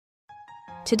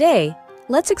Today,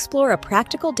 let's explore a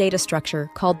practical data structure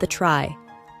called the Trie,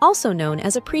 also known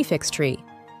as a prefix tree.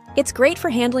 It's great for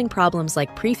handling problems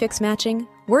like prefix matching,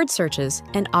 word searches,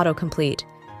 and autocomplete.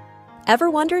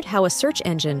 Ever wondered how a search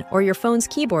engine or your phone's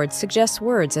keyboard suggests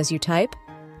words as you type?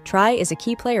 Trie is a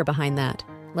key player behind that.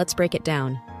 Let's break it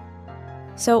down.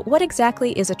 So, what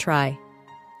exactly is a trie?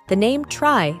 The name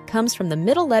trie comes from the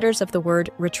middle letters of the word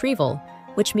retrieval,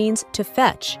 which means to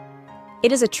fetch.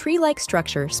 It is a tree-like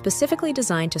structure specifically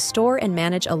designed to store and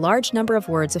manage a large number of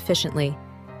words efficiently.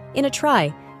 In a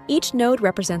trie, each node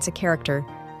represents a character,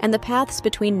 and the paths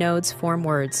between nodes form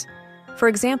words. For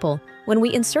example, when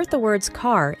we insert the words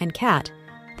car and cat,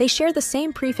 they share the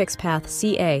same prefix path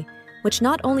CA, which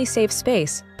not only saves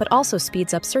space, but also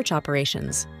speeds up search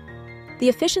operations. The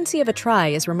efficiency of a trie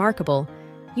is remarkable.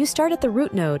 You start at the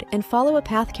root node and follow a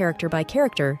path character by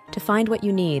character to find what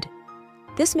you need.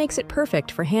 This makes it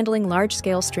perfect for handling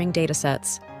large-scale string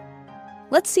datasets.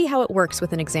 Let's see how it works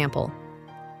with an example.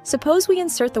 Suppose we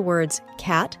insert the words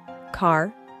cat,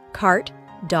 car, cart,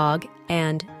 dog,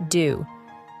 and do.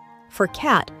 For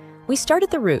cat, we start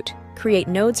at the root, create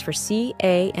nodes for C,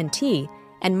 A, and T,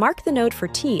 and mark the node for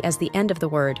T as the end of the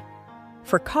word.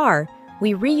 For car,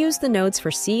 we reuse the nodes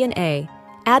for C and A,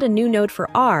 add a new node for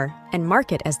R, and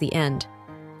mark it as the end.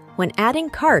 When adding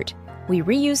cart, we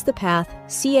reuse the path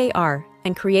CAR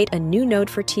and create a new node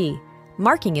for T,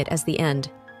 marking it as the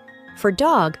end. For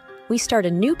dog, we start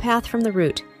a new path from the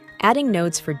root, adding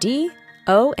nodes for D,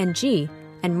 O, and G,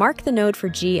 and mark the node for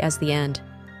G as the end.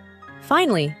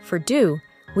 Finally, for do,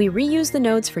 we reuse the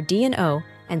nodes for D and O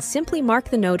and simply mark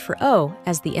the node for O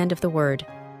as the end of the word.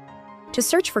 To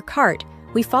search for cart,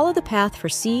 we follow the path for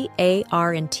C, A,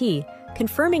 R, and T,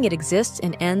 confirming it exists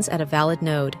and ends at a valid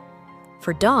node.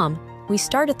 For DOM, we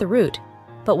start at the root,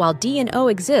 but while D and O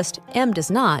exist, M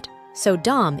does not, so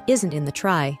DOM isn't in the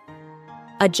trie.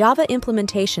 A Java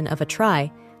implementation of a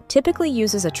trie typically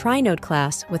uses a trie-node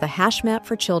class with a hash map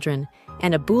for children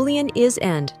and a Boolean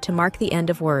isEnd to mark the end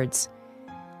of words.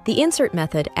 The insert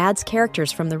method adds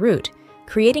characters from the root,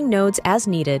 creating nodes as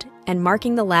needed and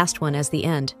marking the last one as the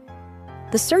end.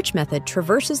 The search method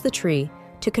traverses the tree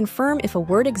to confirm if a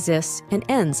word exists and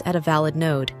ends at a valid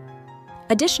node.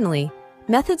 Additionally,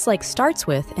 methods like starts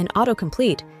with and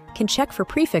autocomplete can check for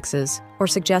prefixes or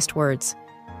suggest words.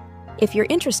 If you're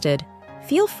interested,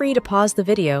 feel free to pause the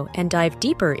video and dive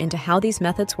deeper into how these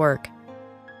methods work.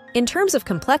 In terms of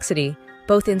complexity,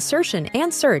 both insertion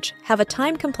and search have a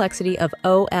time complexity of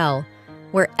OL,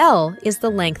 where L is the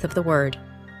length of the word.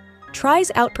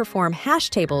 Tries outperform hash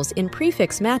tables in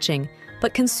prefix matching,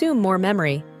 but consume more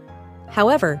memory.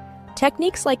 However,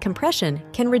 techniques like compression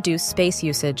can reduce space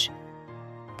usage.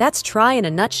 That's trie in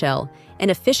a nutshell, an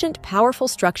efficient, powerful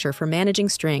structure for managing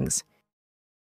strings.